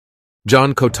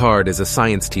John Cotard is a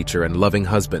science teacher and loving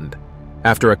husband.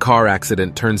 After a car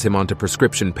accident turns him onto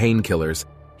prescription painkillers,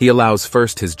 he allows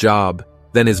first his job,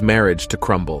 then his marriage to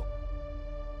crumble.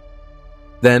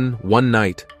 Then, one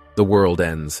night, the world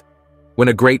ends. When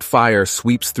a great fire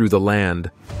sweeps through the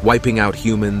land, wiping out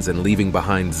humans and leaving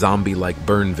behind zombie-like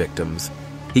burn victims,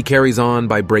 he carries on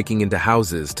by breaking into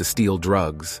houses to steal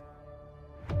drugs.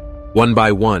 One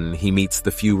by one, he meets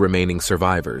the few remaining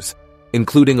survivors,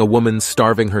 including a woman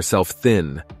starving herself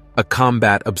thin, a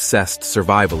combat-obsessed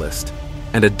survivalist,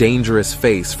 and a dangerous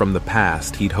face from the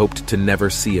past he'd hoped to never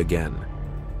see again.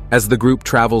 As the group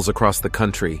travels across the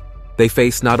country, they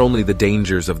face not only the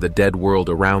dangers of the dead world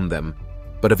around them,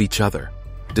 but of each other,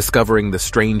 discovering the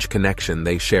strange connection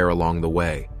they share along the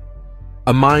way.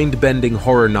 A mind-bending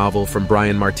horror novel from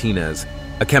Brian Martinez,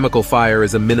 A Chemical Fire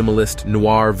is a minimalist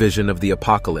noir vision of the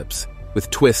apocalypse, with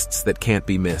twists that can't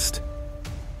be missed.